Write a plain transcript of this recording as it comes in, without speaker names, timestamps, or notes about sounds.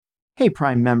Hey,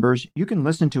 Prime members, you can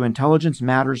listen to Intelligence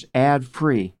Matters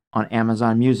ad-free on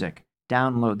Amazon Music.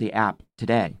 Download the app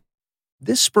today.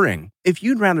 This spring, if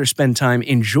you'd rather spend time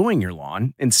enjoying your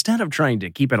lawn instead of trying to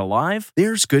keep it alive,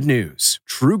 there's good news.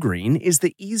 True Green is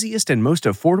the easiest and most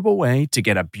affordable way to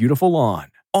get a beautiful lawn.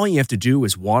 All you have to do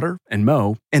is water and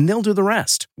mow, and they'll do the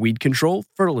rest. Weed control,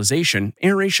 fertilization,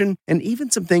 aeration, and even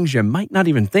some things you might not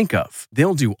even think of.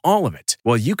 They'll do all of it,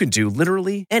 while you can do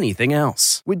literally anything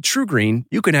else. With True Green,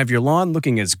 you can have your lawn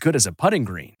looking as good as a putting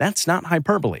green. That's not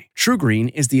hyperbole. True Green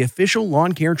is the official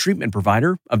lawn care treatment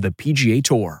provider of the PGA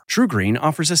Tour. True Green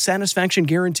offers a satisfaction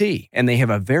guarantee, and they have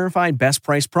a verified best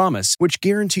price promise, which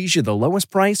guarantees you the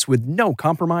lowest price with no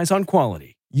compromise on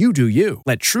quality. You do you.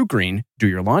 Let True Green do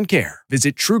your lawn care.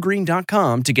 Visit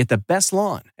truegreen.com to get the best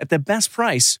lawn at the best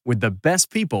price with the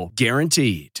best people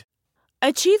guaranteed.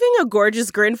 Achieving a gorgeous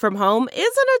grin from home isn't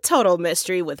a total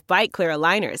mystery with Bite Clear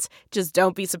aligners. Just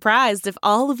don't be surprised if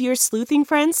all of your sleuthing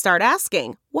friends start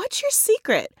asking, "What's your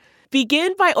secret?"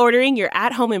 Begin by ordering your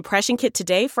at-home impression kit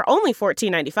today for only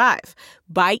 $14.95.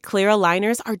 Bite Clear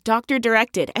aligners are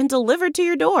doctor-directed and delivered to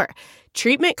your door.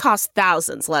 Treatment costs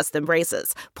thousands less than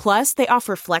braces. Plus, they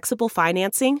offer flexible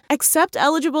financing, accept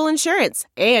eligible insurance,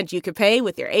 and you can pay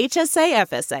with your HSA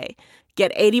FSA.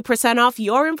 Get 80% off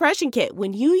your impression kit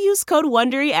when you use code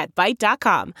WONDERY at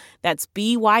Byte.com. That's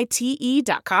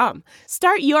BYTE.com.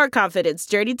 Start your confidence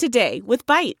journey today with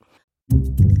Byte.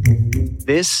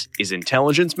 This is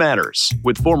Intelligence Matters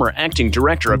with former acting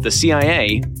director of the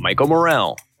CIA, Michael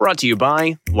Morell. Brought to you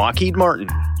by Lockheed Martin.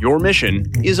 Your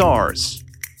mission is ours.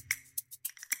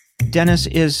 Dennis,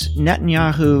 is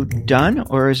Netanyahu done,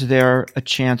 or is there a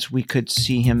chance we could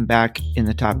see him back in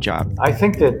the top job? I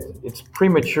think that it's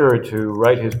premature to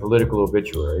write his political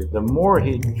obituary. The more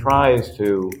he tries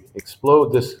to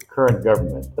explode this current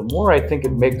government, the more I think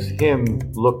it makes him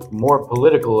look more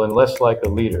political and less like a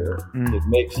leader. It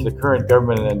makes the current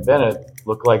government and Bennett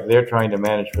look like they're trying to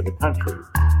manage for the country.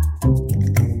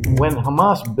 When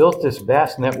Hamas built this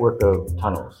vast network of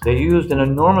tunnels, they used an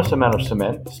enormous amount of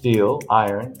cement, steel,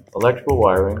 iron, electrical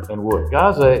wiring, and wood.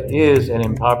 Gaza is an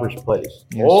impoverished place.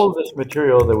 Yes. All of this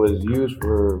material that was used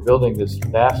for building this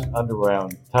vast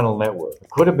underground tunnel network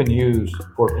could have been used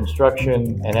for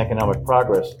construction and economic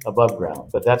progress above ground,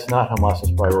 but that's not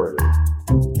Hamas's priority.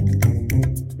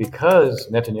 Because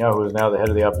Netanyahu is now the head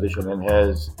of the opposition and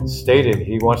has stated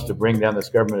he wants to bring down this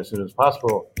government as soon as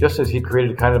possible, just as he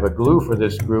created kind of a glue for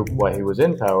this group while he was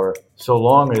in power, so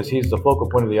long as he's the focal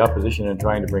point of the opposition and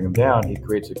trying to bring them down, he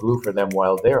creates a glue for them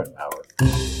while they're in power.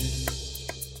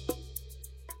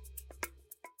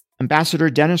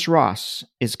 Ambassador Dennis Ross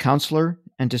is counselor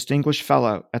and distinguished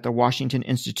fellow at the Washington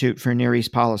Institute for Near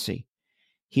East Policy.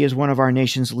 He is one of our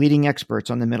nation's leading experts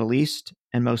on the Middle East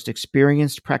and most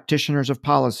experienced practitioners of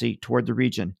policy toward the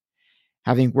region,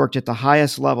 having worked at the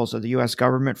highest levels of the U.S.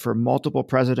 government for multiple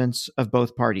presidents of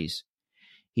both parties.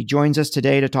 He joins us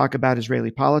today to talk about Israeli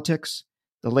politics,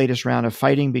 the latest round of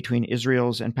fighting between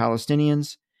Israelis and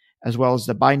Palestinians, as well as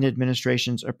the Biden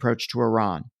administration's approach to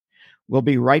Iran. We'll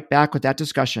be right back with that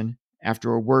discussion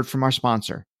after a word from our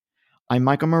sponsor. I'm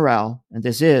Michael Morell, and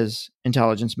this is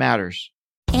Intelligence Matters.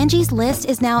 Angie's List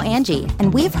is now Angie,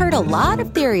 and we've heard a lot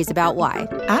of theories about why.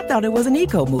 I thought it was an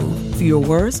eco move. Fewer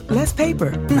words, less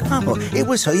paper. No, it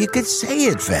was so you could say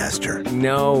it faster.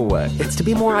 No, it's to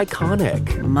be more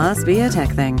iconic. Must be a tech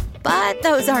thing. But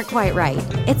those aren't quite right.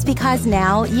 It's because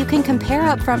now you can compare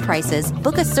upfront prices,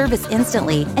 book a service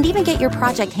instantly, and even get your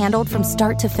project handled from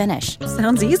start to finish.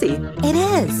 Sounds easy. It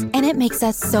is, and it makes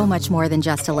us so much more than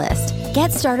just a list.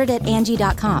 Get started at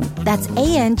Angie.com. That's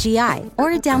ANGI,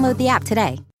 or download the app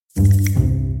today.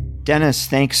 Dennis,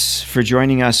 thanks for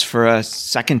joining us for a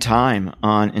second time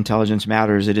on Intelligence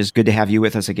Matters. It is good to have you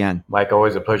with us again. Mike,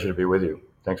 always a pleasure to be with you.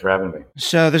 Thanks for having me.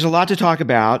 So there's a lot to talk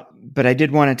about, but I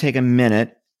did want to take a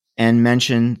minute and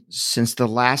mention, since the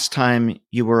last time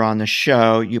you were on the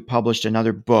show, you published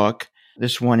another book.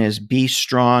 This one is Be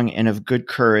Strong and of Good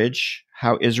Courage,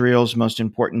 How Israel's Most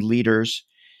Important Leaders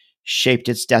Shaped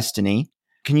Its Destiny.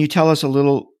 Can you tell us a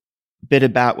little bit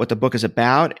about what the book is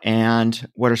about and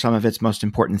what are some of its most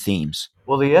important themes?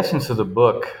 Well, the essence of the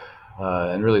book,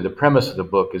 and really the premise of the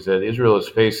book, is that Israel is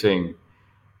facing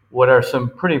what are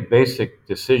some pretty basic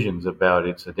decisions about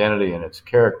its identity and its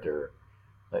character.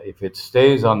 If it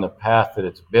stays on the path that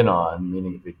it's been on,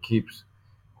 meaning if it keeps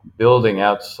building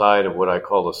outside of what I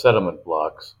call the settlement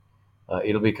blocks,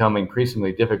 it'll become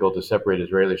increasingly difficult to separate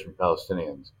Israelis from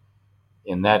Palestinians.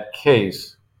 In that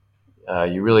case,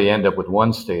 you really end up with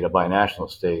one state, a binational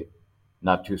state,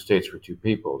 not two states for two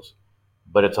peoples.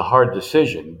 But it's a hard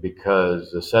decision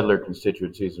because the settler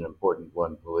constituency is an important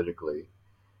one politically.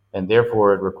 And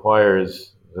therefore, it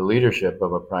requires the leadership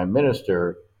of a prime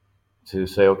minister to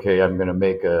say, okay, I'm going to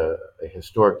make a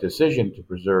historic decision to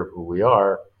preserve who we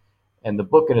are. And the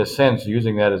book, in a sense,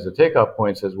 using that as a takeoff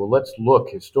point, says, well, let's look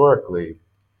historically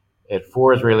at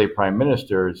four Israeli prime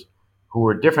ministers who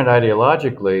were different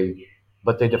ideologically,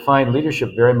 but they defined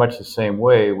leadership very much the same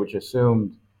way, which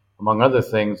assumed, among other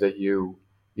things, that you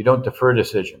don't defer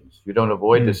decisions, you don't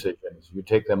avoid decisions, you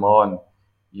take them on,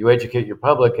 you educate your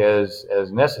public as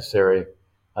necessary.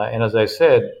 And as I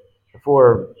said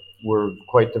before, we're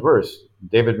quite diverse.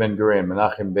 David Ben-Gurion,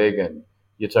 Menachem Begin,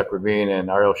 Yitzhak Rabin, and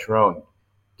Ariel Sharon,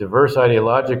 diverse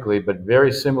ideologically, but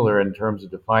very similar in terms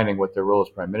of defining what their role as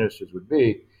prime ministers would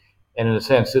be. And in a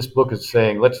sense, this book is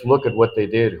saying, let's look at what they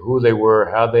did, who they were,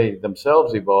 how they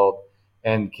themselves evolved,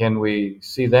 and can we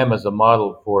see them as a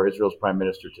model for Israel's prime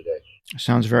minister today?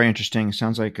 Sounds very interesting.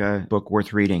 Sounds like a book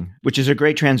worth reading, which is a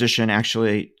great transition,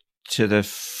 actually, to the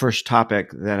first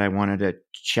topic that I wanted to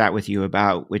chat with you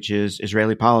about, which is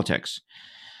Israeli politics.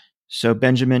 So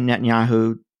Benjamin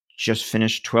Netanyahu just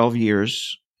finished 12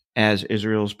 years as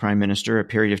Israel's prime minister, a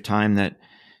period of time that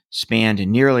spanned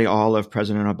nearly all of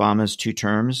President Obama's 2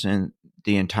 terms and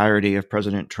the entirety of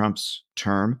President Trump's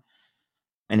term.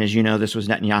 And as you know, this was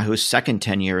Netanyahu's second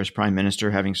 10 years prime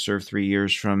minister, having served 3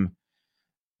 years from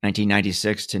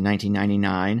 1996 to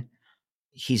 1999.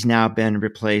 He's now been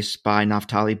replaced by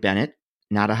Naftali Bennett,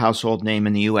 not a household name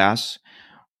in the U.S.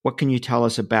 What can you tell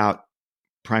us about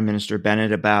Prime Minister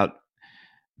Bennett, about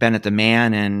Bennett the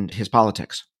man and his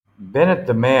politics? Bennett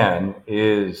the man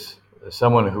is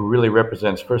someone who really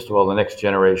represents, first of all, the next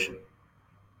generation.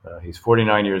 He's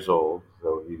 49 years old,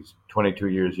 so he's 22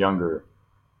 years younger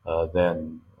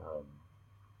than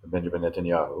Benjamin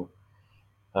Netanyahu.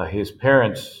 His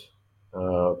parents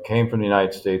came from the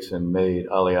United States and made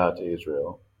Aliyah to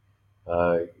Israel.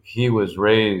 He was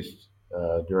raised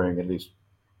during at least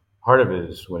part of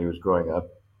when he was growing up,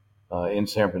 in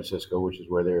San Francisco, which is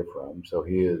where they're from. So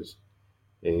he is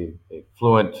a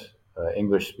fluent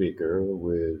English speaker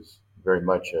with very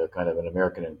much a kind of an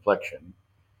American inflection.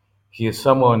 He is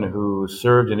someone who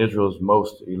served in Israel's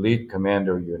most elite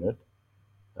commando unit.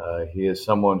 He is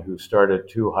someone who started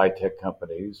 2 high-tech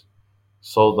companies,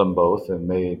 sold them both, and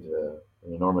made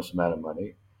an enormous amount of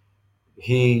money.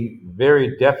 He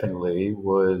very definitely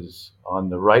was on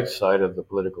the right side of the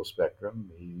political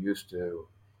spectrum. He used to,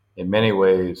 in many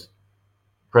ways,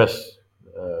 press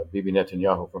Bibi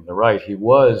Netanyahu from the right. He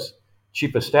was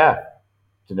chief of staff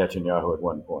to Netanyahu at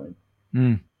one point.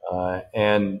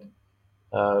 And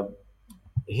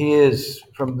he is,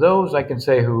 from those I can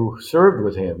say who served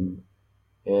with him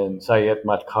in Sayet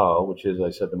Matkal, which is, I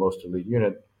said, the most elite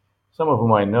unit, some of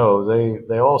whom I know,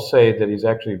 they all say that he's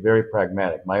actually very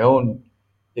pragmatic. My own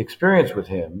experience with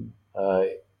him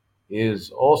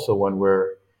is also one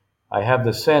where I have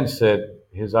the sense that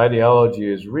his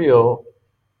ideology is real,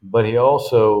 but he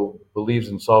also believes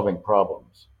in solving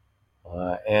problems.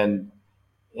 And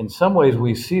in some ways,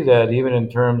 we see that even in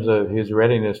terms of his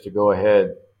readiness to go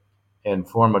ahead and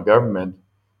form a government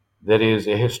that is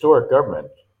a historic government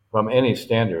from any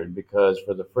standard, because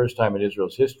for the first time in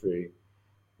Israel's history,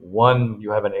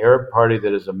 you have an Arab party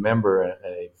that is a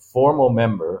formal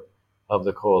member of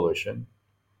the coalition,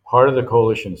 part of the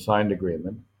coalition signed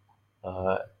agreement.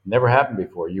 Never happened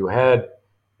before. You had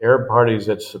Arab parties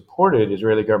that supported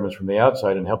Israeli governments from the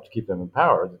outside and helped to keep them in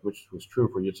power, which was true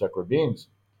for Yitzhak Rabin's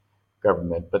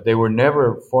government, but they were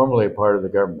never formally a part of the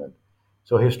government.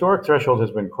 So a historic threshold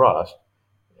has been crossed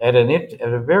at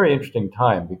a very interesting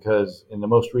time, because in the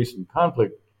most recent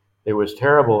conflict, there was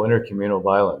terrible intercommunal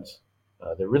violence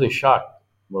that really shocked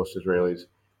most Israelis.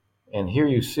 And here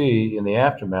you see, in the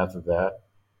aftermath of that,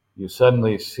 you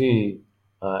suddenly see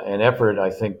an effort,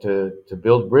 I think, to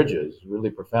build bridges,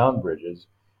 really profound bridges.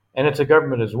 And it's a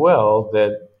government as well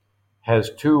that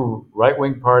has 2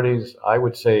 right-wing parties, I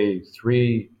would say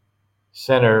 3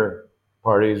 center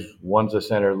parties. One's a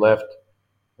center-left,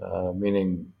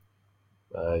 meaning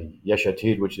Yesh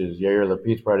Atid, which is Yair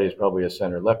Lapid's party, is probably a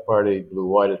center-left party.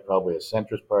 Blue-White is probably a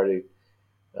centrist party.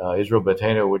 Israel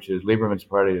Beitenu, which is Lieberman's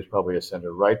party, is probably a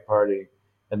center-right party.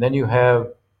 And then you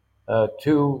have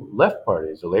 2 left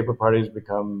parties. The Labor Party has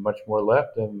become much more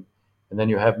left, and then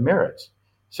you have Meretz.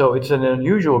 So it's an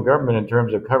unusual government in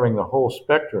terms of covering the whole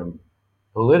spectrum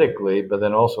politically, but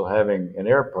then also having an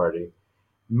Arab party.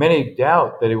 Many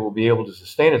doubt that it will be able to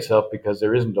sustain itself because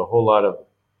there isn't a whole lot of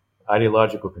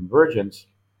ideological convergence,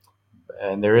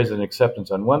 and there is an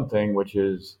acceptance on one thing, which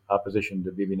is opposition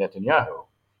to Bibi Netanyahu.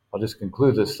 I'll just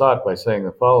conclude this thought by saying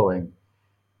the following.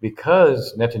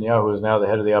 Because Netanyahu is now the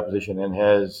head of the opposition and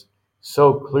has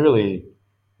so clearly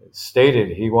stated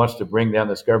he wants to bring down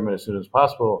this government as soon as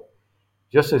possible,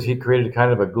 just as he created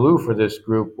kind of a glue for this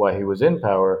group while he was in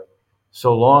power,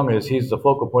 so long as he's the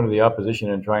focal point of the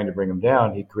opposition and trying to bring them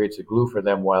down, he creates a glue for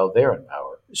them while they're in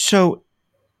power. So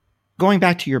going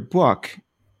back to your book,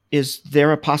 is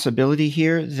there a possibility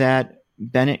here that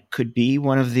Bennett could be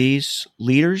one of these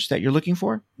leaders that you're looking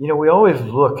for? You know, we always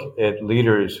look at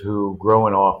leaders who grow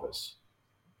in office.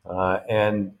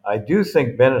 And I do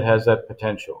think Bennett has that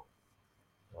potential.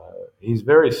 He's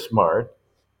very smart.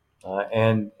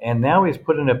 And now he's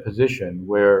put in a position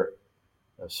where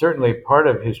certainly part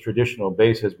of his traditional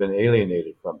base has been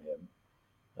alienated from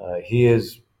him. He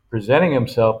is presenting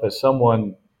himself as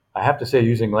someone, I have to say,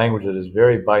 using language that is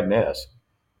very Biden-esque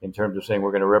in terms of saying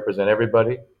we're going to represent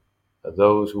everybody,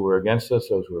 those who are against us,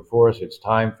 those who are for us. It's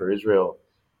time for Israel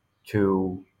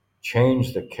to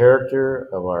change the character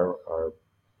of our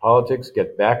politics,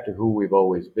 get back to who we've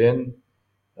always been.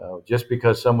 Just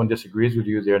because someone disagrees with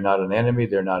you, they're not an enemy,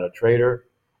 they're not a traitor.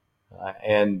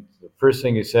 And the first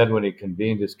thing he said when he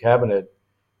convened his cabinet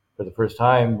for the first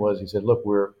time was, he said, look,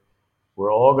 we're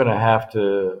all going to have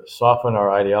to soften our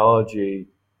ideology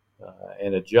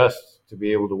and adjust to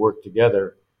be able to work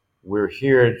together. We're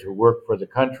here to work for the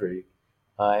country.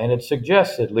 And it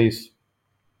suggests, at least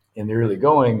in the early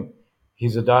going,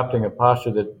 he's adopting a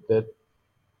posture that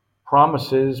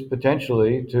promises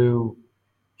potentially to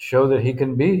show that he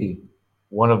can be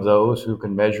one of those who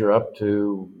can measure up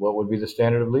to what would be the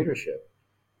standard of leadership.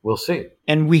 We'll see.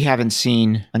 And we haven't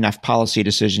seen enough policy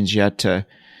decisions yet to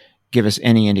give us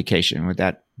any indication. Would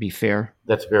that be fair?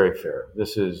 That's very fair.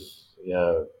 This is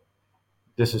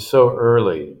so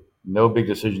early. No big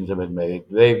decisions have been made.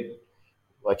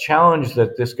 A challenge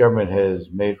that this government has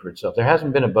made for itself. There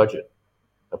hasn't been a budget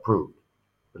approved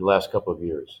for the last couple of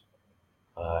years.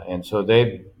 And so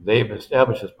they've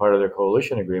established as part of their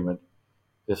coalition agreement,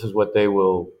 this is what they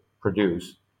will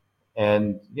produce.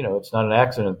 And, you know, it's not an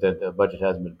accident that a budget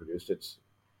hasn't been produced.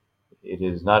 It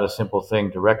is not a simple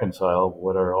thing to reconcile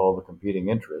what are all the competing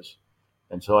interests.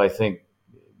 And so I think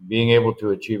being able to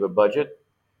achieve a budget,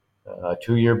 a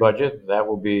 2-year budget, that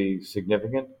will be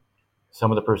significant.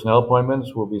 Some of the personnel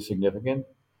appointments will be significant.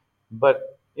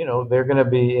 But, you know, they're going to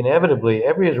be inevitably,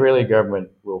 every Israeli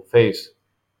government will face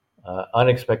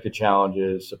unexpected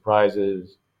challenges,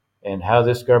 surprises, and how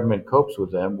this government copes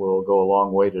with them will go a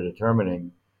long way to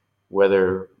determining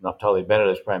whether Naftali Bennett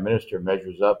as prime minister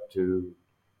measures up to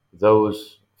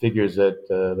those figures that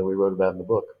we wrote about in the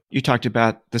book. You talked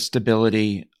about the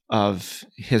stability of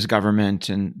his government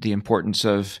and the importance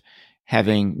of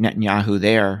having Netanyahu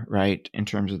there, right, in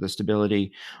terms of the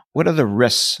stability. What are the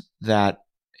risks that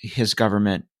his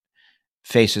government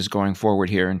faces going forward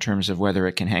here in terms of whether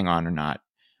it can hang on or not?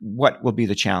 What will be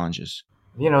the challenges?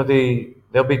 You know,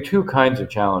 there'll be two kinds of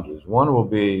challenges. One will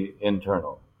be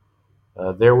internal.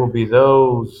 There will be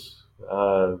those,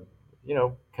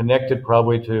 connected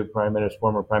probably to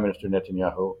former Prime Minister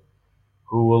Netanyahu,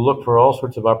 who will look for all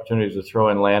sorts of opportunities to throw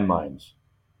in landmines,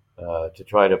 to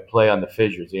try to play on the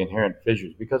fissures, the inherent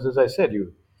fissures. Because, as I said,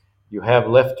 you have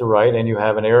left to right, and you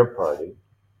have an Arab party.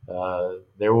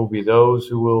 There will be those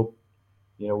who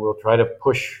will try to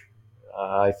push,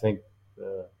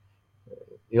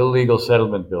 illegal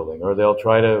settlement building, or they'll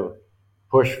try to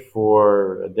push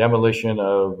for a demolition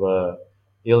of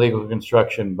illegal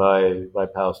construction by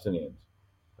Palestinians.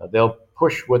 They'll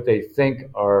push what they think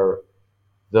are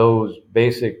those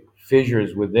basic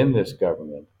fissures within this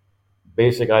government,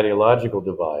 basic ideological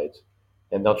divides,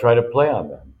 and they'll try to play on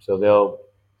them. So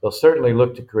they'll certainly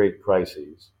look to create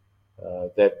crises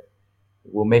that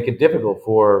will make it difficult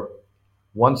for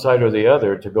one side or the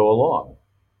other to go along.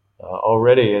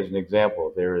 Already, as an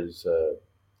example, there's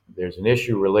an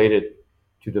issue related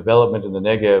to development in the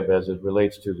Negev as it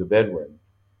relates to the Bedouin,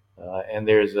 and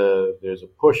there's a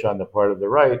push on the part of the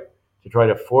right to try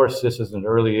to force this as an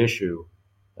early issue,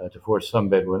 to force some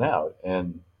Bedouin out,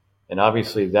 and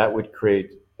obviously that would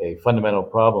create a fundamental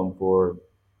problem for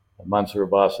Mansour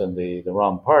Abbas and the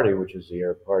Ram Party, which is the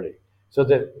Arab Party. So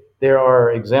that there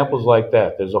are examples like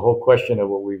that. There's a whole question of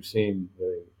what we've seen: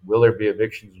 will there be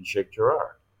evictions in Sheikh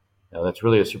Jarrah? Now, that's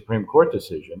really a Supreme Court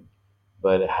decision,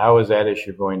 but how is that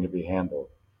issue going to be handled?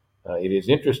 It is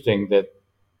interesting that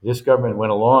this government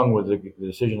went along with the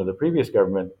decision of the previous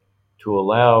government to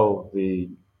allow the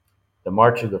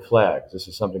March of the Flags. This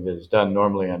is something that is done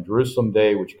normally on Jerusalem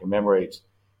Day, which commemorates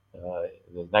the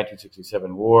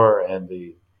 1967 war and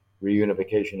the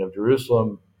reunification of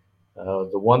Jerusalem.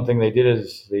 The one thing they did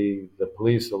is the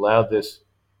police allowed this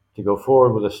to go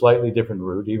forward with a slightly different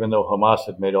route, even though Hamas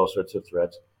had made all sorts of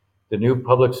threats. The new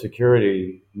public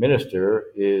security minister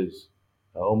is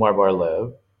Omar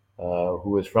Bar-Lev,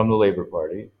 who is from the Labor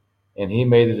Party, and he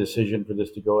made the decision for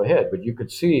this to go ahead. But you could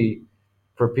see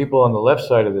for people on the left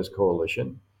side of this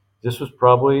coalition, this was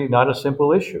probably not a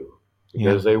simple issue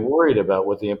because they worried about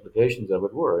what the implications of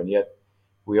it were. And yet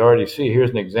we already see here's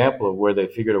an example of where they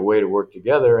figured a way to work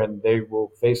together, and they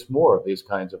will face more of these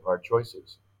kinds of hard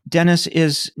choices. Dennis,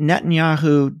 is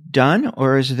Netanyahu done,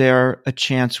 or is there a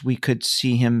chance we could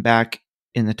see him back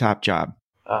in the top job?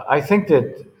 I think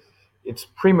that it's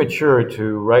premature to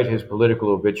write his political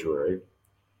obituary,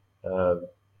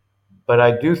 but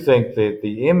I do think that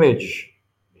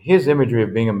his imagery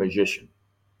of being a magician,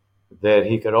 that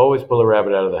he could always pull a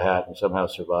rabbit out of the hat and somehow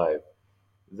survive,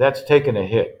 that's taken a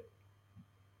hit.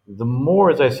 The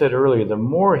more, as I said earlier, the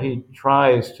more he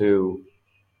tries to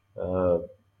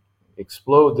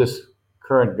explode this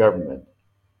current government,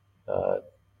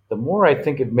 the more I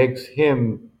think it makes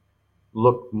him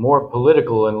look more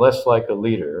political and less like a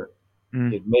leader.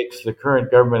 It makes the current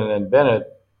government and Bennett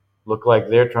look like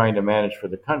they're trying to manage for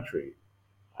the country.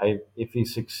 If he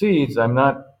succeeds, I'm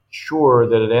not sure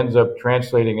that it ends up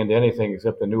translating into anything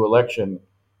except a new election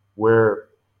where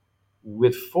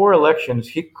with 4 elections,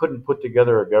 he couldn't put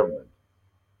together a government.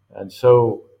 And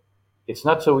so it's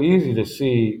not so easy to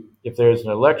see if there's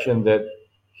an election that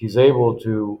he's able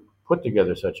to put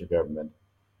together such a government.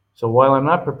 So while I'm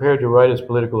not prepared to write his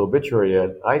political obituary yet,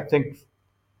 I think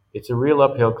it's a real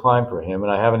uphill climb for him.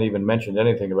 And I haven't even mentioned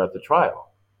anything about the trial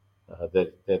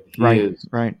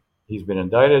He's been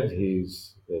indicted.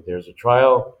 There's a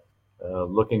trial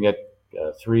looking at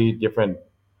 3 different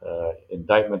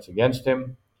indictments against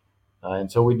him.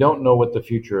 And so we don't know what the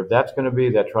future of that's going to be.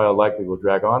 That trial likely will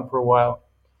drag on for a while.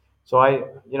 So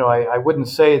I wouldn't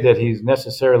say that he's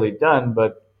necessarily done,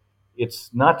 but it's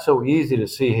not so easy to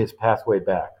see his pathway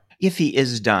back. If he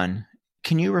is done,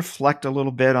 can you reflect a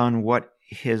little bit on what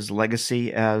his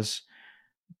legacy as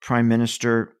prime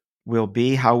minister will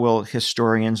be? How will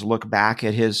historians look back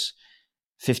at his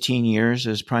 15 years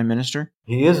as prime minister?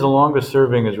 He is the longest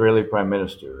serving Israeli prime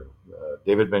minister.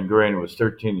 David Ben-Gurion was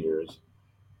 13 years.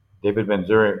 David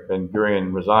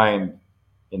Ben-Gurion resigned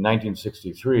in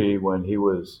 1963 when he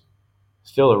was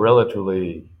still a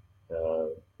relatively,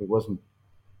 he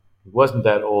wasn't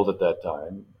that old at that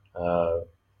time,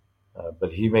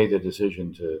 but he made the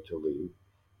decision to leave.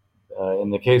 In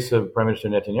the case of Prime Minister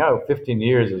Netanyahu, 15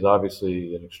 years is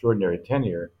obviously an extraordinary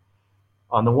tenure.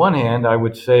 On the one hand, I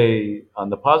would say on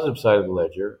the positive side of the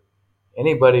ledger,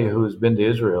 anybody who's been to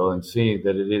Israel and seen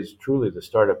that it is truly the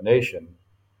startup nation,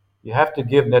 you have to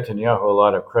give Netanyahu a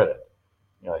lot of credit.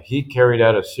 He carried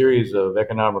out a series of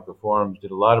economic reforms,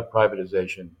 did a lot of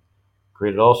privatization,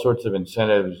 created all sorts of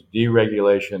incentives,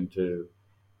 deregulation to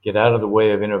get out of the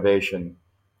way of innovation.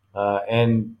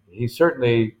 And he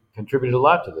certainly contributed a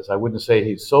lot to this. I wouldn't say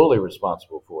he's solely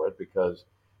responsible for it because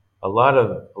a lot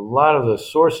of the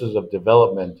sources of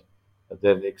development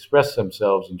that express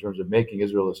themselves in terms of making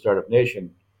Israel a startup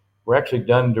nation were actually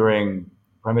done during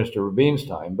Prime Minister Rabin's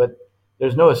time. But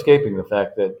there's no escaping the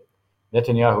fact that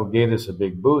Netanyahu gave this a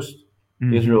big boost.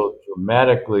 Mm-hmm. Israel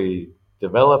dramatically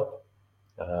developed.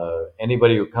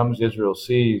 Anybody who comes to Israel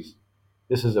sees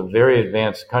this is a very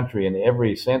advanced country in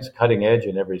every sense, cutting edge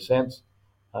in every sense.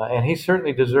 And he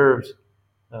certainly deserves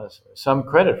some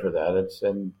credit for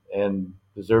that, and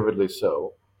deservedly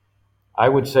so. I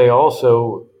would say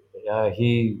also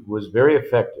he was very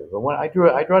effective. But when I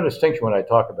draw a distinction when I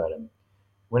talk about him.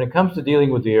 When it comes to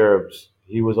dealing with the Arabs,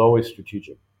 he was always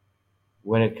strategic.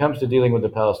 When it comes to dealing with the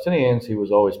Palestinians, he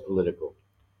was always political.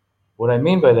 What I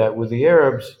mean by that, with the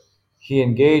Arabs, he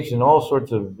engaged in all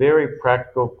sorts of very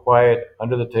practical, quiet,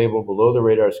 under the table, below the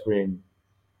radar screen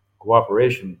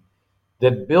cooperation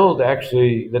that built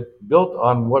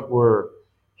on what were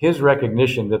his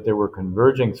recognition that there were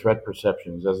converging threat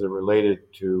perceptions as it related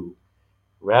to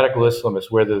radical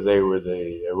Islamists, whether they were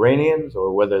the Iranians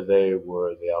or whether they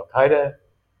were the Al-Qaeda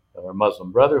or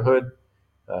Muslim Brotherhood.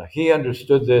 He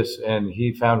understood this, and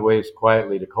he found ways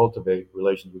quietly to cultivate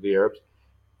relations with the Arabs.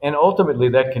 And ultimately,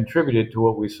 that contributed to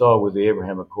what we saw with the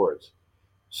Abraham Accords.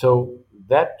 So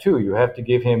that too, you have to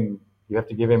give him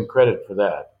credit for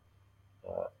that.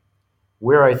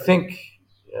 Where I think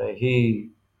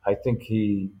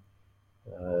he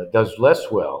does less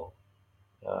well.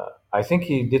 I think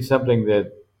he did something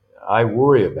that I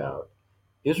worry about.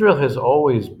 Israel has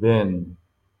always been,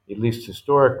 at least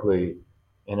historically,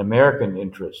 an American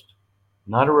interest,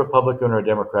 not a Republican or a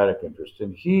Democratic interest.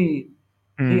 And he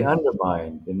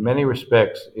undermined, in many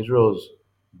respects, Israel's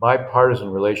bipartisan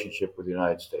relationship with the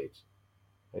United States.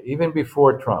 Even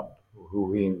before Trump,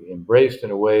 who he embraced in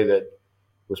a way that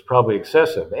was probably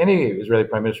excessive. Any Israeli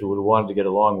prime minister would have wanted to get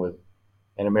along with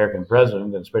an American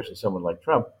president, and especially someone like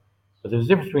Trump. But there's a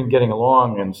difference between getting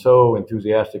along and so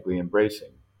enthusiastically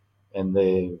embracing. And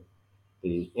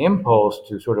the impulse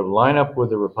to sort of line up with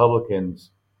the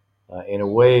Republicans in a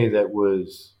way that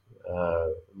was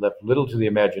left little to the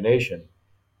imagination,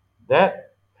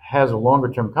 that has a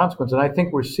longer-term consequence, and I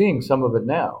think we're seeing some of it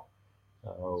now.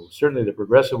 Certainly, the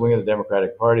progressive wing of the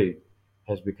Democratic Party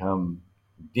has become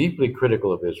deeply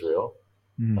critical of Israel,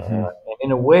 and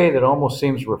in a way that almost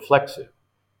seems reflexive,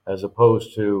 as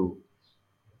opposed to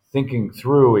thinking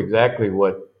through exactly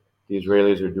what the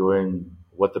Israelis are doing,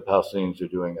 what the Palestinians are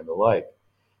doing, and the like.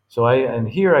 So I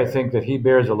think that he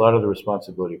bears a lot of the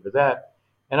responsibility for that.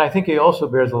 And I think he also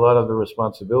bears a lot of the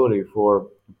responsibility for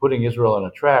putting Israel on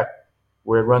a track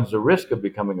where it runs the risk of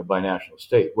becoming a binational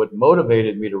state. What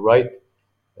motivated me to write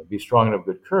Be Strong and of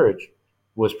Good Courage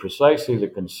was precisely the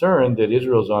concern that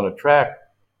Israel's on a track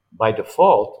by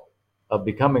default of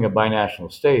becoming a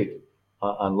binational state,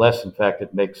 unless, in fact,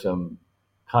 it makes some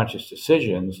conscious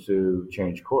decisions to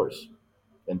change course.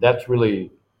 And that's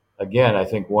really, again, I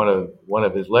think one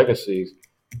of his legacies.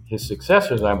 His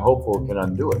successors, I'm hopeful, can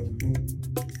undo it.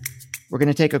 We're going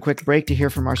to take a quick break to hear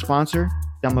from our sponsor.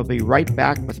 Then we'll be right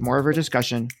back with more of our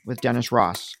discussion with Dennis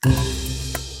Ross.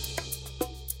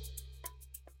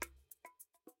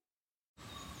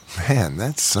 Man,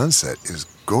 that sunset is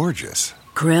gorgeous.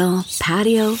 Grill,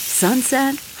 patio,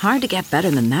 sunset. Hard to get better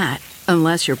than that.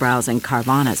 Unless you're browsing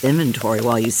Carvana's inventory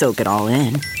while you soak it all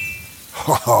in.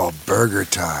 Oh, burger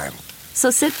time. So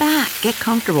sit back, get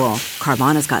comfortable.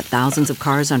 Carvana's got thousands of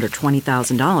cars under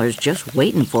 $20,000 just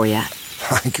waiting for you.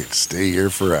 I could stay here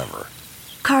forever.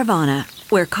 Carvana,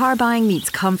 where car buying meets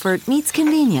comfort meets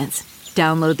convenience.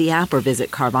 Download the app or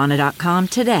visit Carvana.com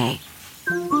today.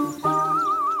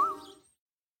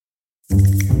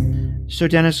 So,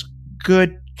 Dennis,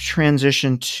 good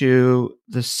transition to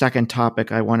the second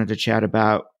topic I wanted to chat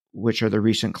about, which are the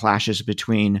recent clashes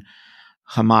between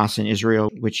Hamas and Israel,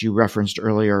 which you referenced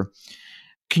earlier.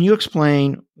 Can you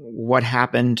explain what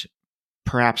happened,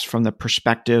 perhaps from the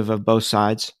perspective of both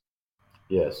sides?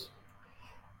 Yes.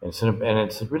 And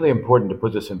it's really important to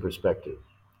put this in perspective.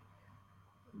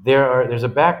 There's a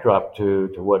backdrop to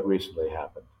what recently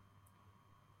happened.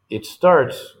 It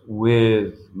starts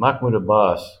with Mahmoud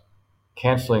Abbas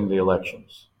canceling the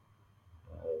elections.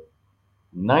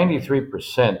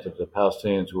 93% of the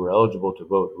Palestinians who were eligible to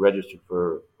vote registered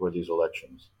for these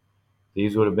elections.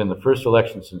 These would have been the first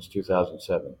election since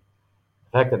 2007. The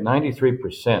fact that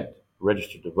 93%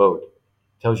 registered to vote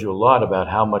tells you a lot about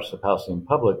how much the Palestinian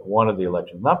public wanted the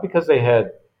election. Not because they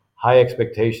had high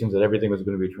expectations that everything was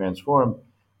going to be transformed,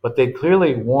 but they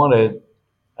clearly wanted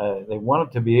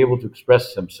to be able to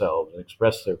express themselves and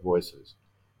express their voices.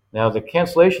 Now, the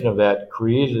cancellation of that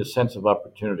created a sense of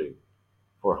opportunity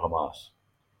for Hamas.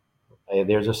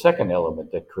 There's a second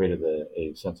element that created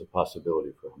a sense of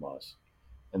possibility for Hamas,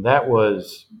 and that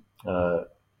was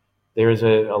there's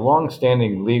a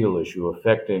long-standing legal issue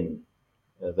affecting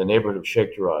the neighborhood of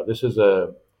Sheikh Jarrah. This is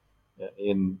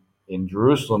in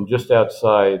Jerusalem, just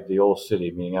outside the old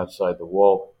city, meaning outside the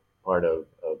wall part of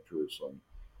Jerusalem.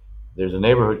 There's a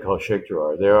neighborhood called Sheikh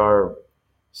Jarrah. There are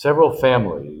several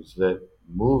families that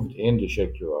moved into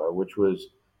Sheikh Jarrah, which was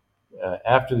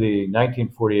after the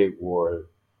 1948 war.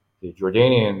 The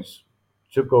Jordanians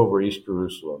took over East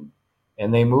Jerusalem,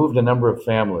 and they moved a number of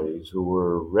families who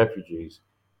were refugees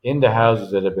into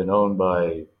houses that had been owned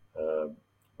by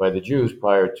the Jewish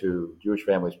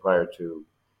families prior to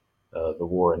the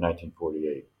war in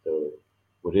 1948,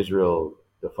 what Israel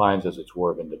defines as its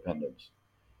war of independence.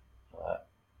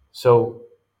 So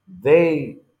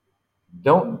they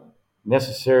don't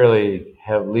necessarily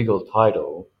have legal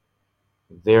title.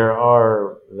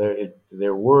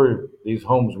 These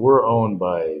homes were owned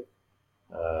by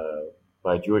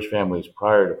Jewish families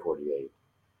prior to 48.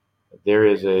 There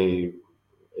is a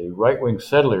right-wing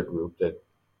settler group that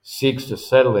seeks to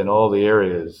settle in all the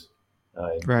areas,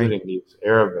 including these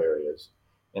Arab areas,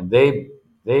 and they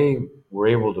were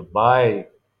able to buy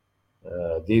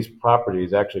these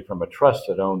properties actually from a trust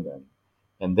that owned them,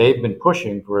 and they've been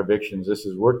pushing for evictions. This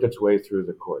has worked its way through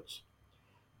the courts,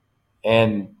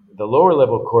 and the lower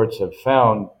level courts have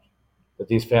found that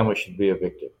these families should be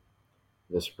evicted.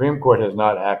 The Supreme Court has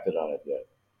not acted on it yet.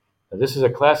 Now, this is a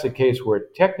classic case where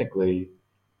technically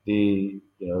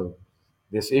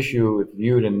this issue, if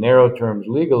viewed in narrow terms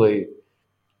legally,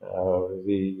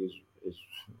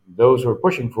 those who are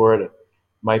pushing for it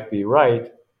might be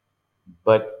right,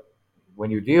 but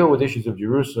when you deal with issues of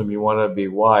Jerusalem, you want to be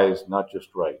wise, not just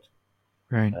right.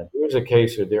 Right. Here's a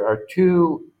case where there are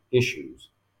two issues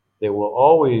that will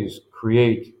always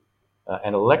create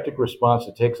an electric response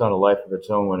that takes on a life of its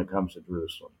own when it comes to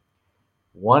Jerusalem.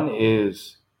 One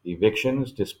is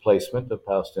evictions, displacement of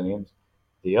Palestinians.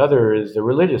 The other is the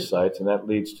religious sites, and that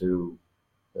leads to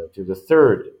to the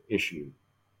third issue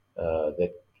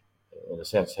that, in a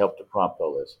sense, helped to prompt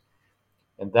all this.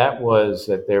 And that was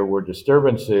that there were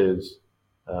disturbances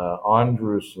on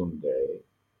Jerusalem Day,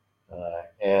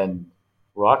 and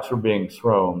rocks were being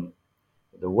thrown.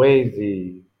 The way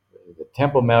the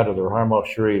Temple Mount of the Haram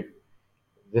al-Sharif,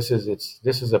 this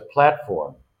is a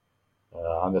platform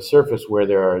on the surface where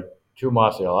there are two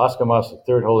mosques, Al-Aqsa Mosque, the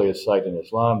third holiest site in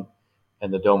Islam,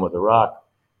 and the Dome of the Rock.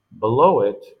 Below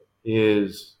it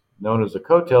is known as the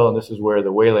Kotel, and this is where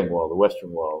the Wailing Wall, the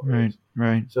Western Wall, is.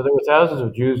 Right. So there were thousands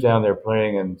of Jews down there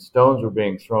praying, and stones were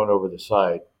being thrown over the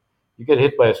side. You get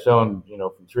hit by a stone,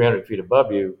 from 300 feet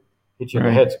above you, hit you in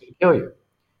the head, it's going to kill you,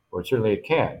 or certainly it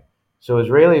can. So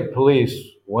Israeli police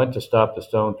went to stop the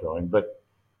stone throwing, but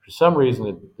for some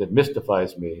reason that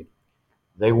mystifies me,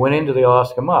 they went into the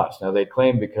Al-Aqsa Mosque. Now they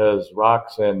claim because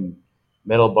rocks and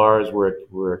metal bars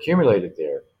were accumulated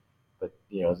there, but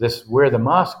this where the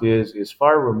mosque is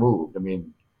far removed. I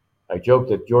mean, I joke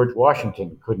that George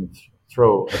Washington couldn't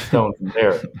throw a stone from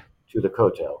there to the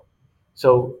Kotel.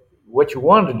 So what you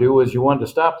wanted to do was you wanted to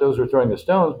stop those who were throwing the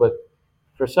stones, but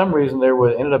for some reason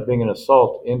ended up being an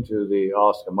assault into the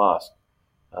Al-Aqsa Mosque,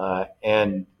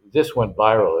 and this went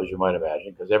viral, as you might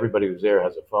imagine, because everybody who's there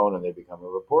has a phone and they become a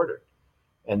reporter.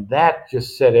 And that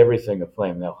just set everything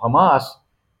aflame. Now, Hamas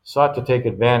sought to take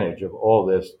advantage of all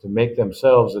this to make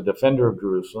themselves a defender of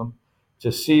Jerusalem,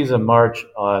 to seize a march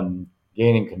on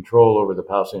gaining control over the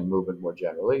Palestinian movement more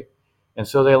generally. And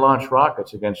so they launched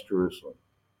rockets against Jerusalem,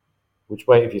 which,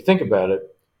 if you think about it,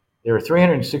 there are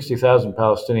 360,000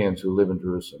 Palestinians who live in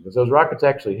Jerusalem. If those rockets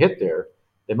actually hit there,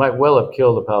 they might well have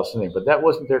killed the Palestinians, but that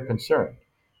wasn't their concern.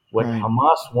 What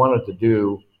Hamas wanted to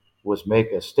do was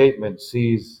make a statement,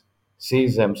 seize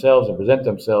themselves and present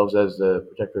themselves as the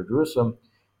protector of Jerusalem.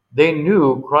 They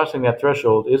knew crossing that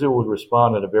threshold, Israel would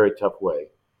respond in a very tough way,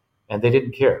 and they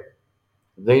didn't care.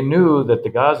 They knew that the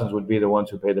Gazans would be the ones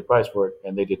who paid the price for it,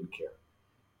 and they didn't care.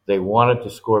 They wanted to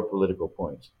score political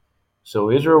points.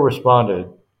 So Israel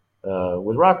responded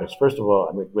with rockets. First of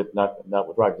all, not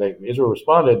with rockets. Israel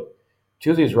responded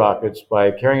to these rockets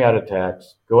by carrying out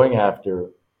attacks, going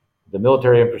after the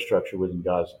military infrastructure within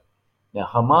Gaza. Now,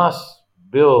 Hamas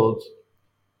builds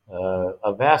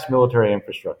a vast military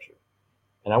infrastructure.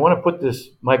 And I want to put this,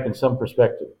 Mike, in some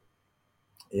perspective.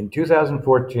 In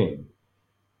 2014,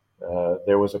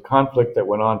 there was a conflict that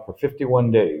went on for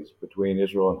 51 days between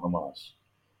Israel and Hamas.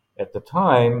 At the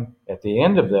time, at the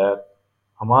end of that,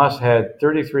 Hamas had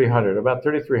about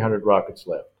 3,300 rockets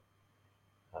left.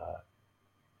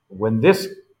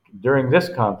 During this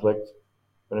conflict,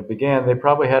 when it began, they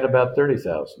probably had about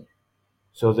 30,000.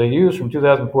 So they used from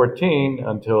 2014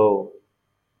 until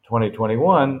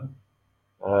 2021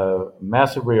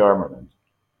 massive rearmament.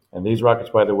 And these rockets,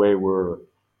 by the way,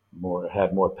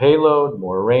 had more payload,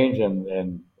 more range,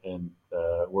 and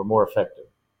were more effective.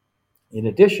 In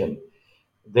addition,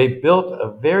 they built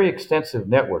a very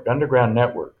extensive underground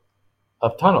network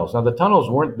of tunnels. Now, the tunnels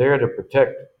weren't there to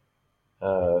protect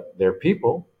their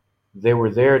people. They were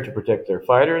there to protect their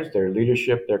fighters, their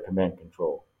leadership, their command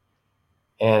control.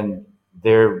 And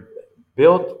they're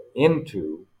built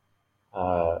into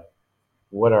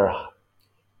what are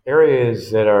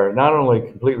areas that are not only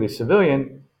completely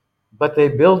civilian, but they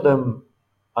build them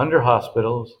under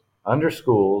hospitals, under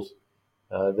schools.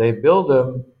 They build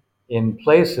them in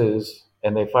places,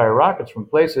 and they fire rockets from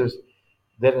places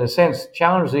that, in a sense,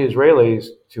 challenge the Israelis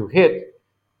to hit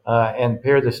and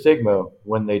bear the stigma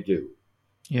when they do.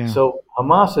 Yeah. So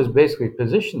Hamas has basically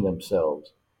positioned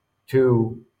themselves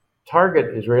to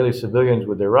target Israeli civilians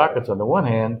with their rockets on the one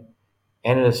hand,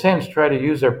 and in a sense try to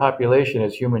use their population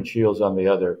as human shields on the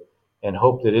other, and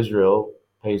hope that Israel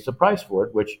pays the price for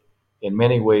it, which in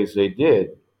many ways they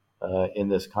did in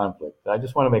this conflict. I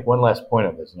just want to make one last point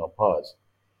on this, and I'll pause.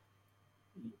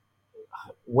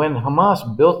 When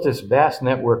Hamas built this vast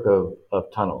network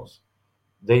of tunnels,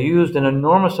 they used an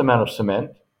enormous amount of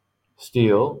cement,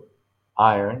 steel,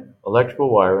 iron, electrical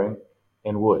wiring,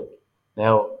 and wood.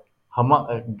 Now,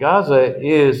 Gaza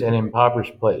is an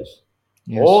impoverished place.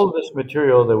 Yes. All of this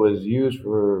material that was used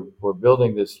for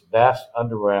building this vast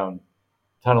underground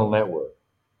tunnel network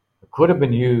could have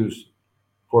been used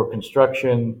for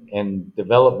construction and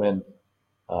development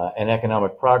and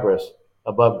economic progress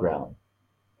above ground.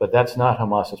 But that's not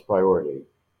Hamas's priority.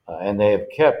 And they have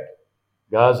kept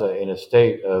Gaza in a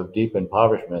state of deep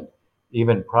impoverishment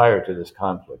even prior to this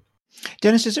conflict.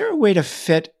 Dennis, is there a way to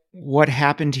fit what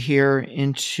happened here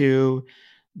into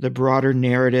the broader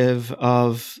narrative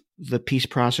of the peace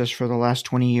process for the last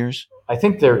 20 years? I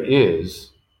think there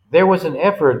is. There was an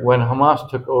effort when Hamas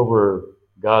took over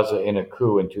Gaza in a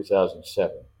coup in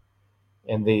 2007.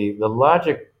 And the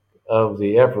logic of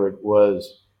the effort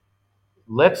was,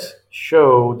 let's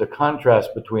show the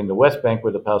contrast between the West Bank,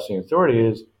 where the Palestinian Authority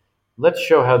is. Let's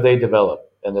show how they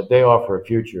develop and that they offer a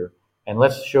future. And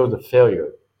let's show the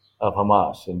failure of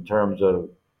Hamas in terms of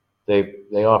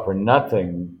they offer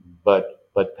nothing but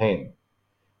pain.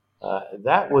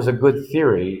 That was a good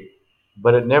theory,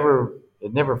 but it never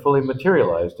fully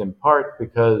materialized, in part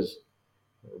because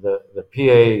the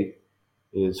PA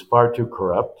is far too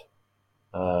corrupt,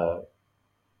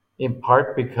 in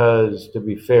part because, to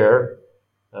be fair,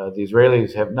 the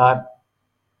Israelis have not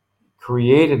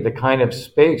created the kind of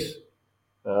space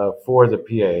for the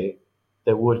PA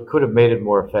that could have made it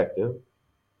more effective.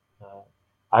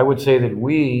 I would say that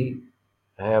we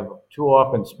have too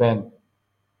often spent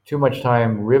too much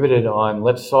time riveted on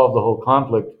let's solve the whole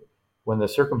conflict when the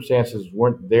circumstances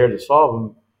weren't there to solve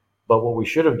them. But what we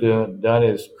should have done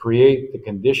is create the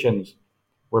conditions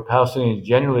where Palestinians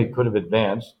genuinely could have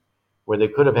advanced, where they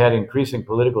could have had increasing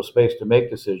political space to make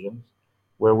decisions,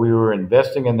 where we were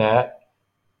investing in that,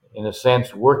 in a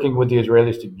sense, working with the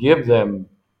Israelis to give them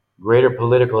greater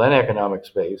political and economic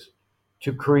space,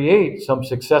 to create some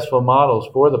successful models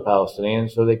for the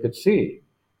Palestinians so they could see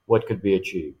what could be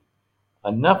achieved.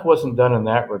 Enough wasn't done in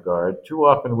that regard. Too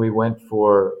often we went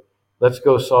for, let's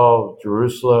go solve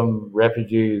Jerusalem,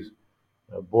 refugees,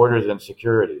 borders, and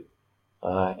security.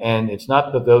 And it's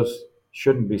not that those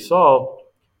shouldn't be solved,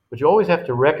 but you always have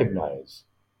to recognize,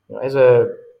 as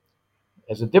a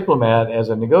diplomat, as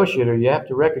a negotiator, you have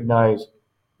to recognize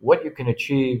what you can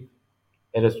achieve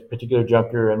at a particular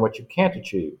juncture and what you can't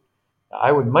achieve.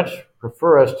 I would much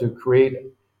prefer us to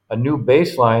create a new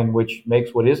baseline which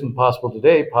makes what isn't possible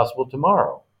today possible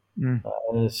tomorrow. And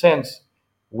in a sense,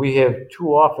 we have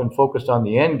too often focused on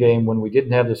the end game when we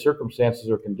didn't have the circumstances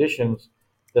or conditions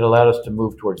that allowed us to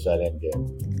move towards that end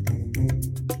game.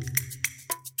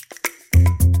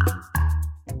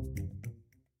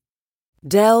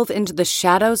 Delve into the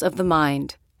shadows of the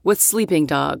mind with Sleeping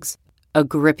Dogs, a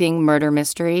gripping murder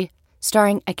mystery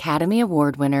starring Academy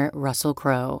Award winner Russell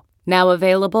Crowe. Now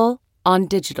available on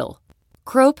digital.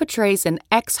 Crowe portrays an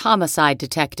ex-homicide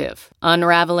detective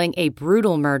unraveling a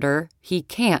brutal murder he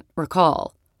can't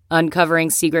recall.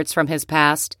 Uncovering secrets from his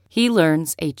past, he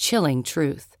learns a chilling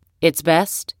truth. It's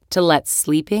best to let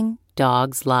sleeping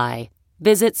dogs lie.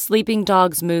 Visit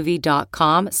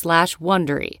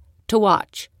sleepingdogsmovie.com/Wondery to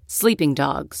watch Sleeping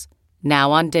Dogs,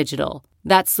 now on digital.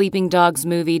 That's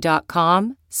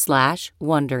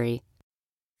sleepingdogsmovie.com/Wondery.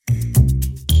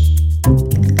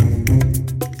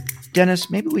 Dennis,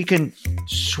 maybe we can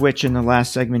switch in the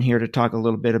last segment here to talk a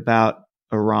little bit about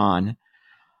Iran.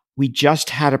 We just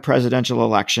had a presidential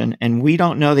election, and we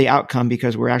don't know the outcome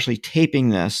because we're actually taping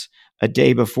this a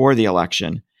day before the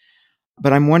election.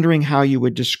 But I'm wondering how you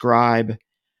would describe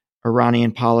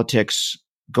Iranian politics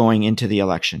going into the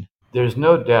election. There's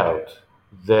no doubt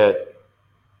that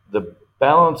the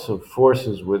balance of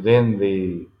forces within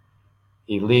the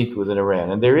elite within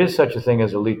Iran, and there is such a thing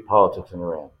as elite politics in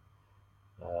Iran.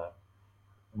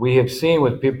 We have seen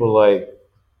with people like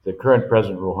the current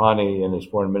President Rouhani and his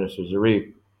foreign minister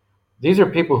Zarif, these are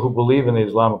people who believe in the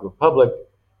Islamic Republic,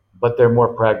 but they're more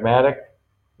pragmatic.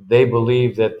 They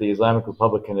believe that the Islamic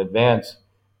Republic can advance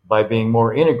by being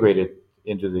more integrated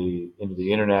into the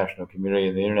international community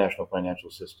and the international financial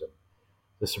system.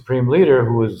 The supreme leader,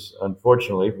 who is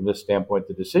unfortunately, from this standpoint,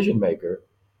 the decision maker,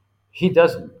 he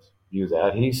doesn't view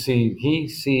that. He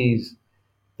sees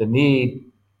the need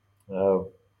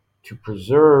to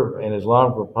preserve an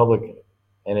Islamic Republic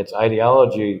and its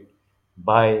ideology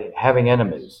by having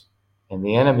enemies. And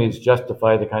the enemies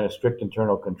justify the kind of strict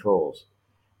internal controls.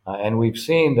 And we've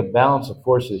seen the balance of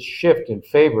forces shift in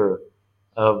favor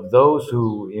of those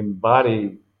who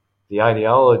embody the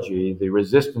ideology, the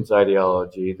resistance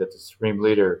ideology that the supreme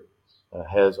leader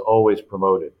has always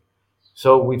promoted.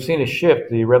 So we've seen a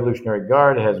shift. The Revolutionary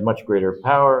Guard has much greater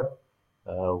power.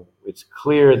 It's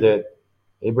clear that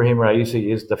Ibrahim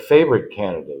Raisi is the favorite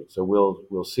candidate. So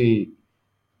we'll see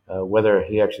whether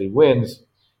he actually wins.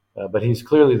 But he's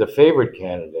clearly the favorite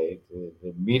candidate.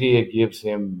 The media gives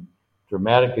him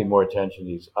dramatically more attention.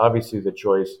 He's obviously the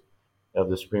choice of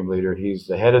the supreme leader. He's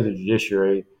the head of the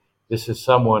judiciary. This is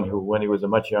someone who, when he was a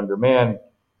much younger man,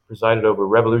 presided over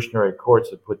revolutionary courts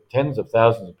that put tens of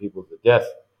thousands of people to death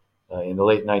in the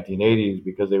late 1980s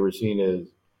because they were seen as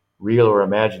real or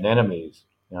imagined enemies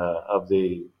of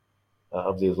the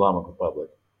Islamic Republic.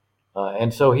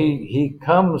 And so he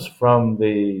comes from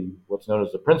what's known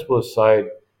as the principlist side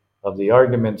of the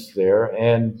arguments there.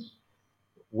 And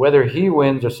whether he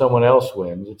wins or someone else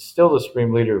wins, it's still the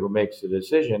supreme leader who makes the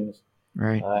decisions.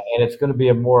 Right. And it's going to be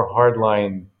a more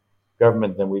hardline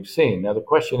government than we've seen. Now, the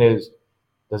question is,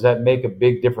 does that make a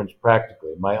big difference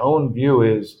practically? My own view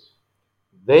is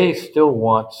they still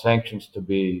want sanctions to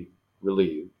be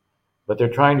relieved, but they're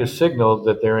trying to signal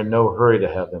that they're in no hurry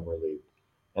to have them relieved.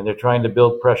 And they're trying to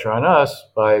build pressure on us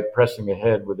by pressing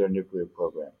ahead with their nuclear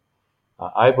program.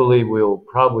 I believe we'll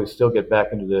probably still get back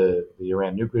into the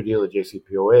Iran nuclear deal, the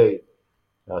JCPOA,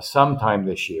 sometime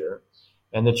this year.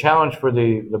 And the challenge for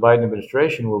the Biden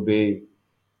administration will be,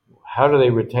 how do they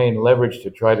retain leverage to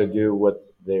try to do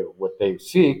what they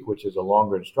seek, which is a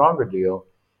longer and stronger deal,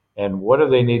 and what do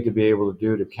they need to be able to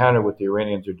do to counter what the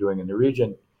Iranians are doing in the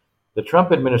region? The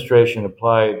Trump administration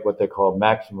applied what they call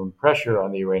maximum pressure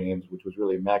on the Iranians, which was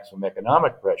really maximum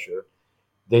economic pressure.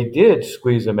 They did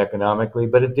squeeze them economically,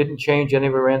 but it didn't change any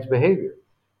of Iran's behavior.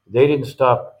 They didn't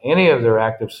stop any of their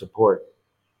active support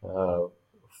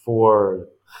for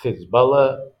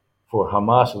Hezbollah, for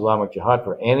Hamas, Islamic Jihad,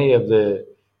 for any of the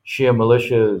Shia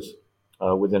militias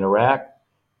within Iraq.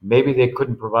 Maybe they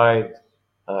couldn't provide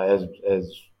as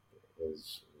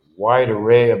wide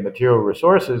array of material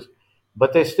resources,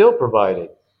 but they still provided.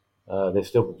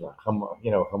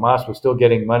 Hamas was still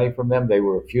getting money from them. They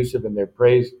were effusive in their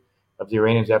praise of the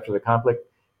Iranians after the conflict.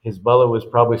 Hezbollah was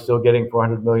probably still getting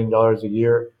 $400 million a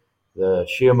year. The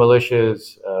Shia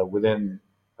militias within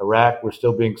Iraq were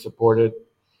still being supported.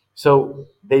 So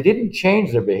they didn't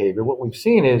change their behavior. What we've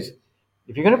seen is,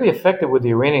 if you're going to be effective with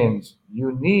the Iranians,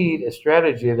 you need a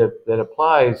strategy that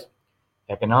applies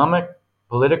economic,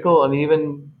 political, and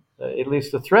even at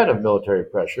least the threat of military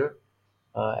pressure.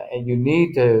 And you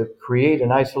need to create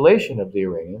an isolation of the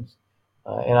Iranians.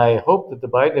 And I hope that the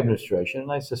Biden administration,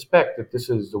 and I suspect that this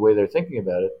is the way they're thinking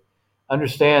about it,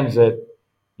 understands that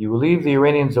you leave the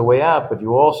Iranians a way out, but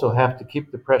you also have to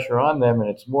keep the pressure on them, and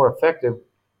it's more effective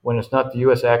when it's not the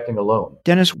U.S. acting alone.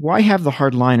 Dennis, why have the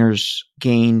hardliners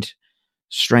gained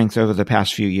strength over the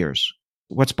past few years?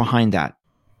 What's behind that?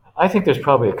 I think there's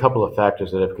probably a couple of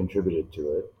factors that have contributed to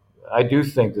it. I do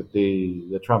think that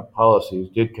the Trump policies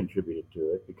did contribute to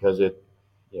it, because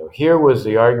here was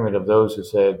the argument of those who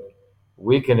said,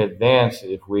 we can advance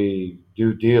if we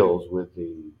do deals with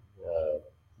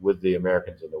the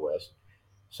Americans in the West.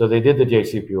 So they did the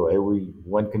JCPOA.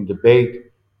 One can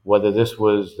debate whether this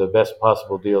was the best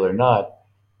possible deal or not,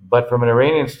 but from an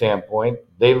Iranian standpoint,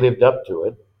 they lived up to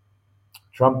it.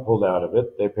 Trump pulled out of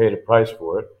it. They paid a price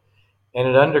for it. And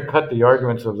it undercut the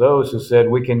arguments of those who said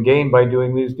we can gain by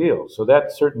doing these deals. So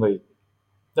that certainly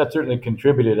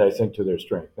contributed, I think, to their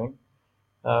strengthening.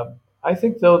 I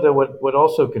think, though, that what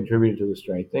also contributed to the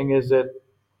strengthening is that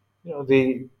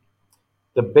the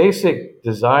basic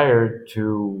desire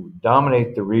to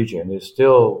dominate the region is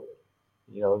still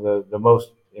the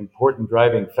most important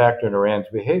driving factor in Iran's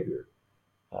behavior,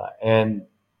 and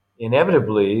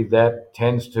inevitably that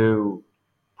tends to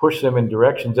push them in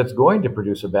directions that's going to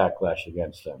produce a backlash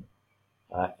against them.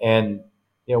 And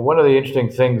one of the interesting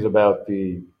things about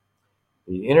the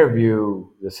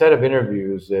set of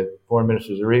interviews that Foreign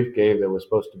Minister Zarif gave, that was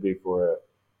supposed to be for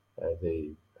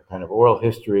the kind of oral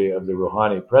history of the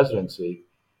Rouhani presidency,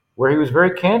 where he was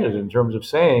very candid in terms of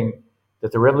saying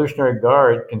that the Revolutionary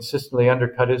Guard consistently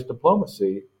undercut his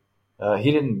diplomacy.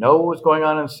 He didn't know what was going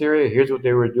on in Syria. Here's what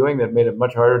they were doing that made it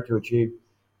much harder to achieve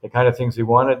the kind of things he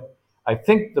wanted. I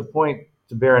think the point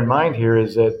to bear in mind here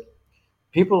is that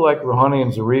people like Rouhani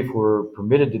and Zarif were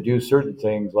permitted to do certain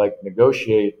things, like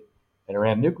negotiate an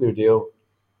Iran nuclear deal,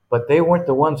 but they weren't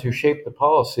the ones who shaped the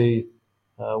policy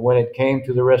when it came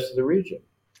to the rest of the region.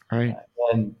 Right.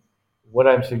 And what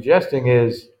I'm suggesting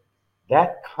is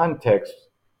that context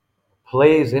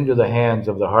plays into the hands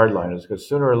of the hardliners, because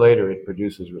sooner or later it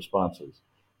produces responses.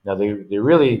 Now, the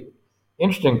really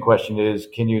interesting question is,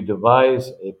 can you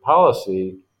devise a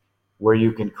policy where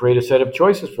you can create a set of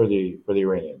choices for the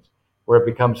Iranians, where it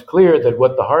becomes clear that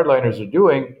what the hardliners are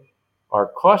doing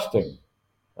are costing,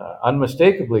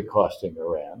 unmistakably costing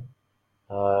Iran,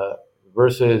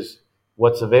 versus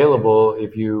what's available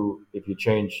if you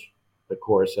change the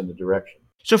course and the direction.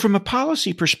 So from a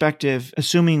policy perspective,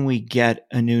 assuming we get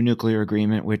a new nuclear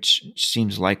agreement, which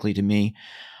seems likely to me,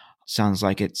 sounds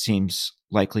like it seems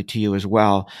likely to you as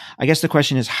well, I guess the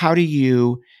question is, how do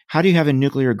you have a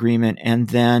nuclear agreement and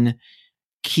then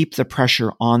keep the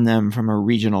pressure on them from a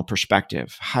regional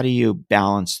perspective? How do you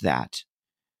balance that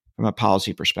from a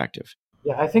policy perspective?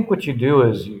 Yeah, I think what you do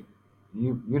is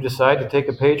you decide to take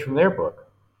a page from their book.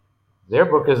 Their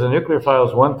book is, the nuclear file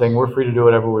is one thing, we're free to do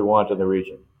whatever we want in the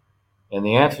region. And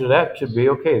the answer to that should be,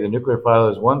 okay, the nuclear file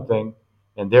is one thing,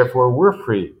 and therefore we're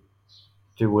free to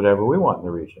do whatever we want in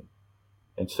the region.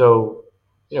 And so,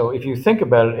 if you think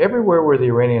about it, everywhere where the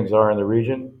Iranians are in the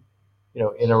region,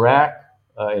 in Iraq,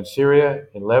 in Syria,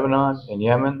 in Lebanon, in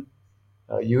Yemen,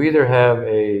 you either have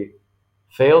a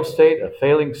failed state, a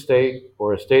failing state,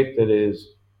 or a state that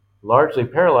is largely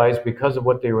paralyzed because of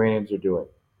what the Iranians are doing.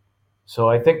 So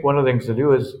I think one of the things to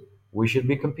do is we should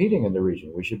be competing in the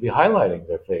region. We should be highlighting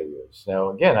their failures. Now,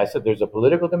 again, I said there's a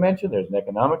political dimension, there's an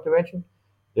economic dimension,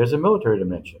 there's a military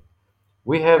dimension.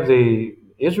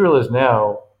 Israel is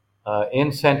now in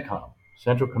CENTCOM,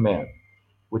 Central Command,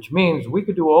 which means we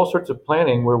could do all sorts of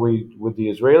planning where with the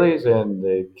Israelis and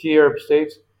the key Arab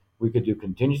states, we could do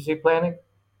contingency planning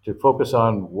to focus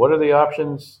on what are the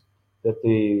options that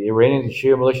the Iranian and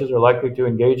Shia militias are likely to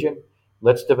engage in.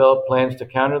 Let's develop plans to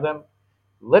counter them.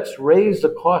 Let's raise the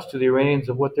cost to the Iranians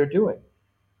of what they're doing.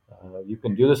 You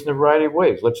can do this in a variety of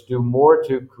ways. Let's do more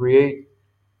to create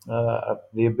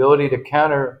the ability to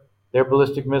counter their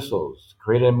ballistic missiles,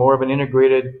 create more of an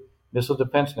integrated missile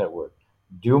defense network,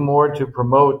 do more to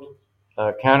promote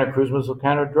counter cruise missile,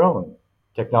 counter drone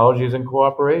technologies and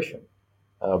cooperation,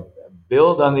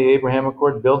 build on the Abraham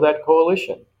Accord, build that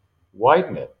coalition,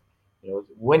 widen it.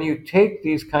 When you take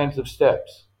these kinds of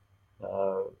steps,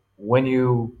 when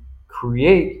you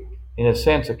create, in a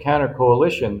sense, a counter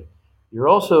coalition, you're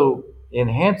also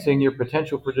enhancing your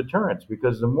potential for deterrence,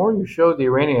 because the more you show the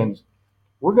Iranians,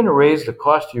 we're going to raise the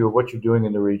cost to you of what you're doing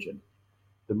in the region,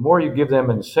 the more you give them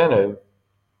incentive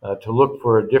to look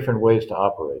for different ways to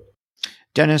operate.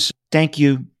 Dennis, thank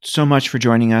you so much for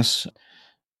joining us.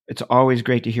 It's always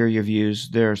great to hear your views.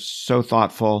 They're so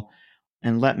thoughtful.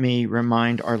 And let me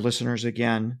remind our listeners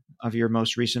again of your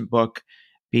most recent book,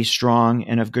 Be Strong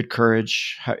and of Good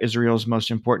Courage, How Israel's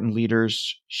Most Important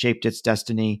Leaders Shaped Its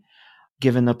Destiny.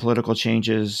 Given the political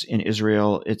changes in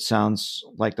Israel, it sounds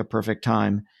like the perfect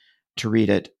time to read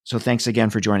it. So thanks again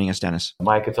for joining us, Dennis.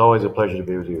 Mike, it's always a pleasure to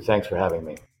be with you. Thanks for having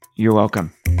me. You're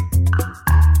welcome.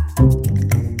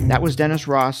 That was Dennis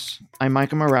Ross. I'm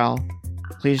Micah Morrell.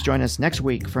 Please join us next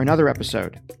week for another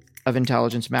episode of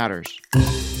Intelligence Matters.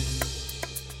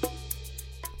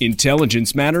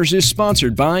 Intelligence Matters is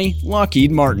sponsored by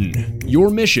Lockheed Martin. Your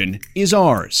mission is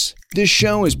ours. This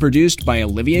show is produced by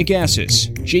Olivia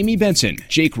Gassis, Jamie Benson,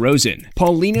 Jake Rosen,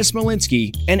 Paulina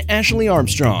Smolinski, and Ashley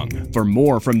Armstrong. For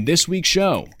more from this week's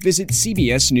show, visit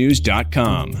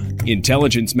cbsnews.com.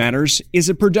 Intelligence Matters is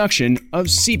a production of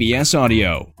CBS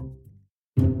Audio.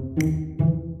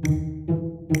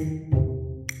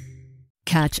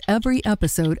 Catch every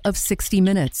episode of 60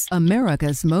 Minutes,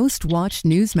 America's most watched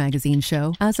news magazine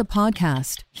show, as a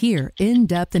podcast. Hear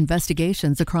in-depth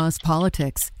investigations across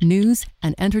politics, news,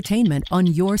 and entertainment on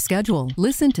your schedule.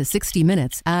 Listen to 60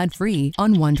 Minutes ad-free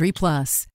on Wondery Plus.